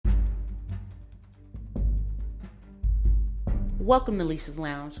Welcome to Leisha's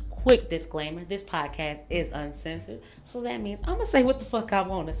Lounge. Quick disclaimer, this podcast is uncensored, so that means I'm going to say what the fuck I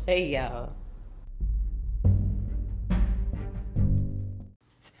want to say, y'all.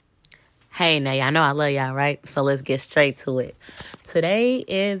 Hey, now y'all know I love y'all, right? So let's get straight to it. Today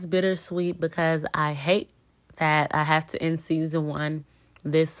is bittersweet because I hate that I have to end season 1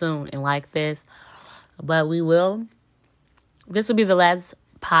 this soon and like this, but we will. This will be the last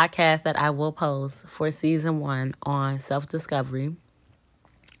podcast that I will post for season 1 on self-discovery.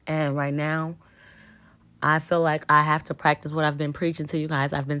 And right now, I feel like I have to practice what I've been preaching to you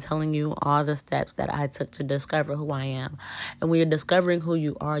guys. I've been telling you all the steps that I took to discover who I am. And when you're discovering who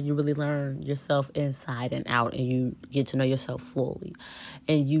you are, you really learn yourself inside and out, and you get to know yourself fully.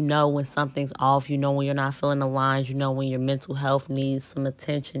 And you know when something's off, you know when you're not feeling aligned, you know when your mental health needs some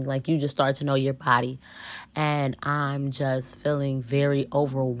attention. Like, you just start to know your body. And I'm just feeling very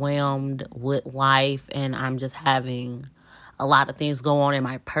overwhelmed with life, and I'm just having a lot of things go on in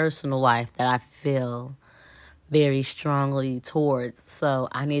my personal life that I feel very strongly towards. So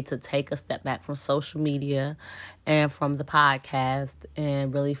I need to take a step back from social media and from the podcast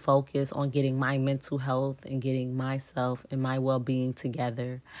and really focus on getting my mental health and getting myself and my well-being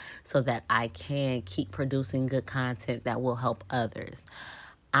together so that I can keep producing good content that will help others.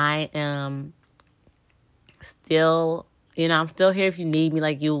 I am still, I'm still here if you need me.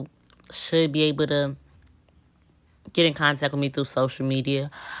 Like, you should be able to get in contact with me through social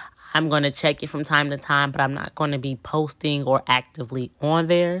media. I'm going to check it from time to time, but I'm not going to be posting or actively on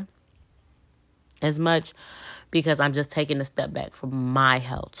there as much because I'm just taking a step back from my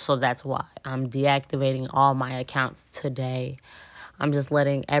health. So that's why I'm deactivating all my accounts today. I'm just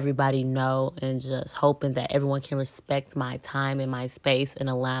letting everybody know and just hoping that everyone can respect my time and my space and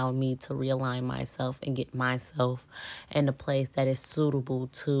allow me to realign myself and get myself in a place that is suitable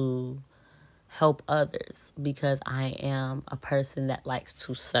to help others, because I am a person that likes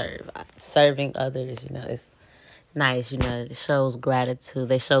to serve. Serving others, it's nice, it shows gratitude.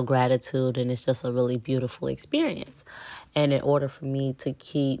 They show gratitude, and it's just a really beautiful experience. And in order for me to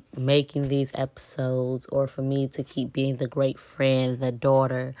keep making these episodes, or for me to keep being the great friend, the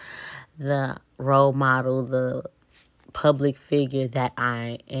daughter, the role model, the public figure that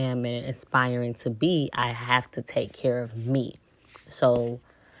I am and aspiring to be, I have to take care of me. So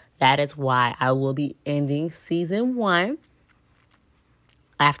that is why I will be ending season 1.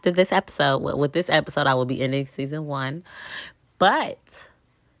 After this episode, with this episode, I will be ending season 1. But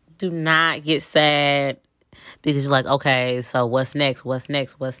do not get sad because you're like, okay, so what's next? What's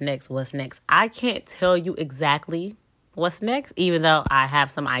next? What's next? What's next? I can't tell you exactly what's next, even though I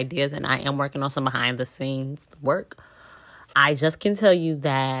have some ideas and I am working on some behind the scenes work. I just can tell you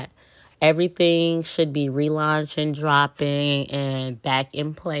that everything should be relaunched, dropping, and back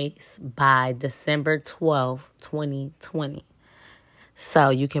in place by December 12th, 2020.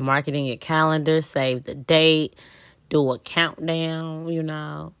 So you can mark it in your calendar, save the date, do a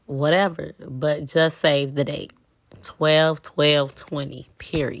countdown, whatever. But just save the date. 12/12/20,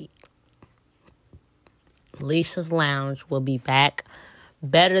 period. Leisha's Lounge will be back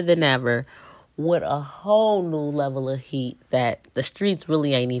better than ever, with a whole new level of heat that the streets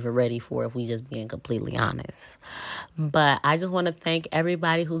really ain't even ready for, if we just being completely honest. But I just want to thank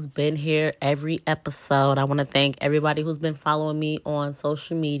everybody who's been here every episode. I want to thank everybody who's been following me on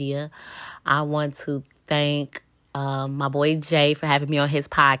social media. I want to thank my boy Jay for having me on his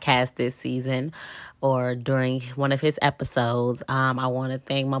podcast this season, or during one of his episodes. I want to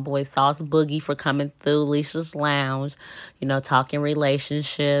thank my boy Sauce Boogie for coming through Leisha's Lounge, talking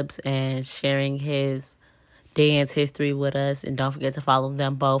relationships and sharing his dance history with us. And don't forget to follow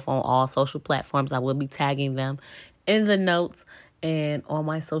them both on all social platforms. I will be tagging them in the notes and on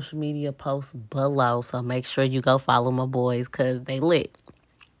my social media posts below. So make sure you go follow my boys because they lit.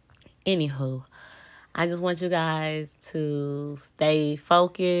 Anywho, I just want you guys to stay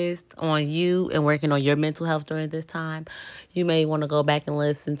focused on you and working on your mental health during this time. You may want to go back and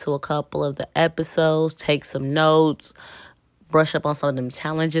listen to a couple of the episodes, take some notes, brush up on some of them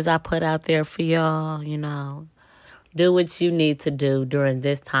challenges I put out there for y'all, Do what you need to do during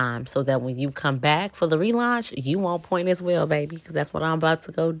this time so that when you come back for the relaunch, you on point as well, baby, because that's what I'm about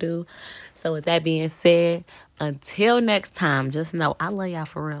to go do. So with that being said, until next time, just know I love y'all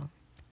for real.